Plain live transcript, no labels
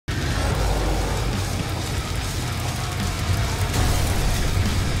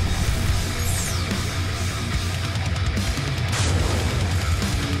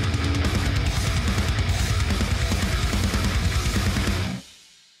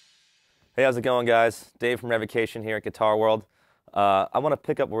Hey, how's it going, guys? Dave from Revocation here at Guitar World. I want to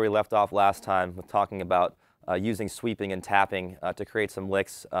pick up where we left off last time with talking about using sweeping and tapping to create some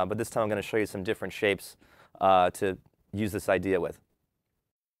licks, but this time I'm going to show you some different shapes to use this idea with.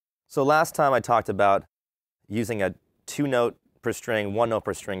 So last time I talked about using a 2-note per string, 1-note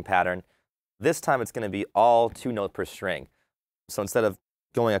per string pattern. This time it's going to be all 2-note per string. So instead of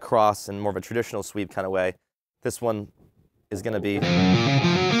going across in more of a traditional sweep kind of way, this one is going to be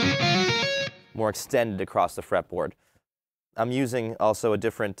more extended across the fretboard. I'm using also a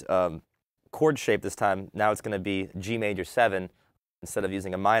different chord shape this time. Now it's going to be G major 7 instead of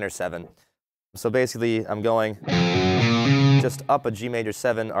using a minor 7. So basically I'm going just up a G major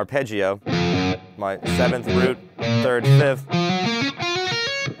 7 arpeggio, my 7th root, 3rd,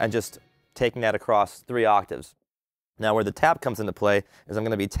 5th, and just taking that across 3 octaves. Now where the tap comes into play is I'm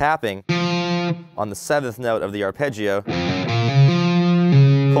going to be tapping on the 7th note of the arpeggio,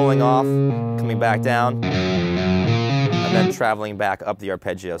 pulling off, coming back down, and then traveling back up the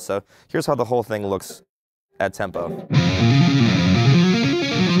arpeggio. So here's how the whole thing looks at tempo.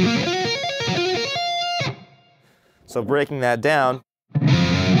 So breaking that down,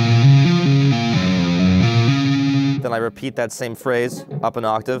 then I repeat that same phrase up an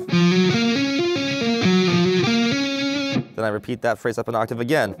octave, then I repeat that phrase up an octave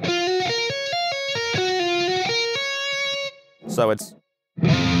again. So it's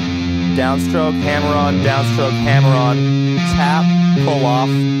downstroke, hammer on, downstroke, hammer on, tap, pull off,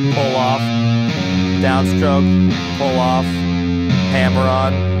 downstroke, pull off, hammer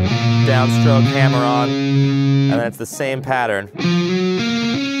on, downstroke, hammer on, and then it's the same pattern.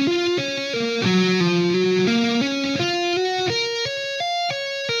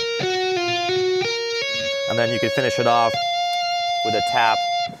 And then you can finish it off with a tap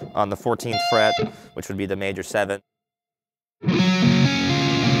on the 14th fret, which would be the major 7.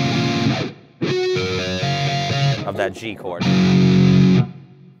 Of that G chord.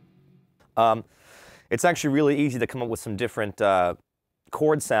 It's actually really easy to come up with some different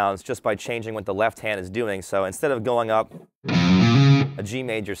chord sounds just by changing what the left hand is doing. So instead of going up a G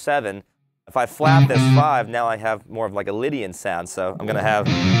major 7, if I flat this 5, now I have more of like a Lydian sound. So I'm going to have...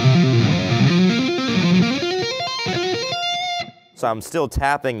 So I'm still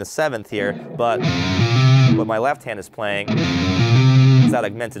tapping the 7th here, but what my left hand is playing is that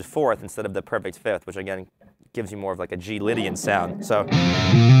augmented 4th instead of the perfect 5th, which again gives you more of like a G Lydian sound. So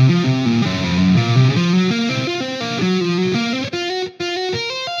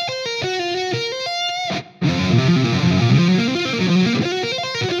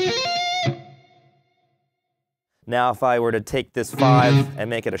now if I were to take this 5 and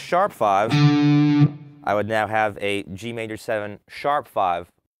make it a sharp 5, I would now have a G major 7 sharp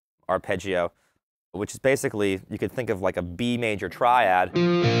 5 arpeggio, which is basically, you could think of like a B major triad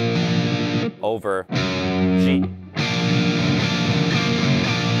over G,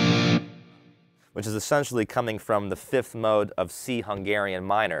 which is essentially coming from the 5th mode of C Hungarian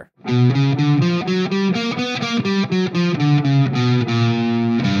minor.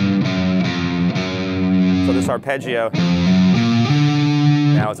 So this arpeggio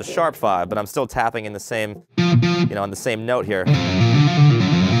now is a sharp 5, but I'm still tapping in the same, on the same note here.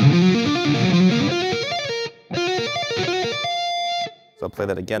 So I'll play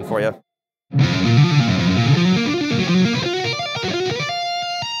that again for you.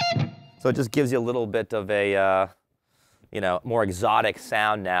 So it just gives you a little bit of a, more exotic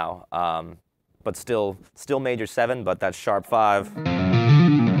sound now, but still major 7, but that sharp 5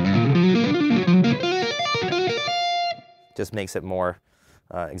 just makes it more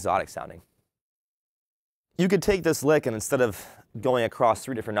exotic sounding. You could take this lick and instead of going across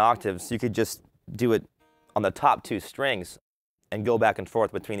 3 different octaves, you could just do it on the top 2 strings and go back and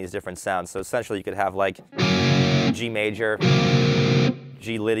forth between these different sounds. So essentially you could have like G major,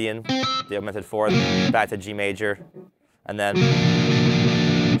 G Lydian, the augmented 4th, back to G major, and then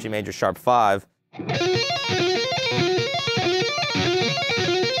G major sharp 5.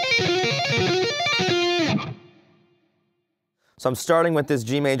 So I'm starting with this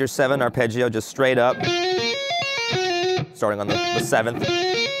G major 7 arpeggio just straight up, starting on the 7th.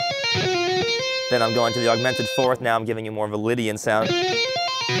 Then I'm going to the augmented 4th. Now I'm giving you more of a Lydian sound.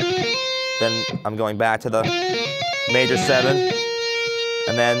 Then I'm going back to the major 7,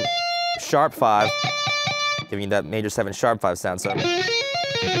 and then sharp 5, giving you that major 7 sharp 5 sound.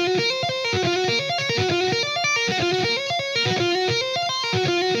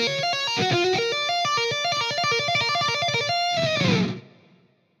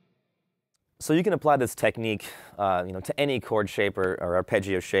 So you can apply this technique, to any chord shape or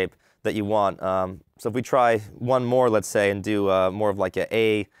arpeggio shape that you want. So if we try one more, let's say, and do more of like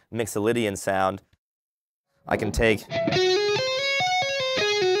a Mixolydian sound, I can take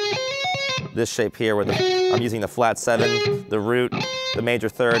this shape here where I'm using the flat 7, the root, the major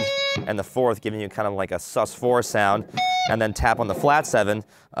 3rd, and the 4th, giving you kind of like a sus4 sound, and then tap on the flat 7.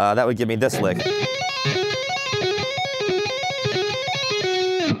 That would give me this lick.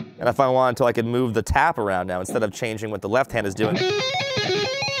 And if I wanted to, I could move the tap around now instead of changing what the left hand is doing.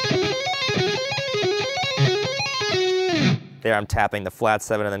 There I'm tapping the flat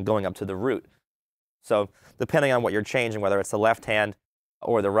 7 and then going up to the root. So depending on what you're changing, whether it's the left hand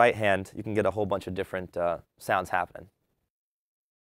or the right hand, you can get a whole bunch of different sounds happening.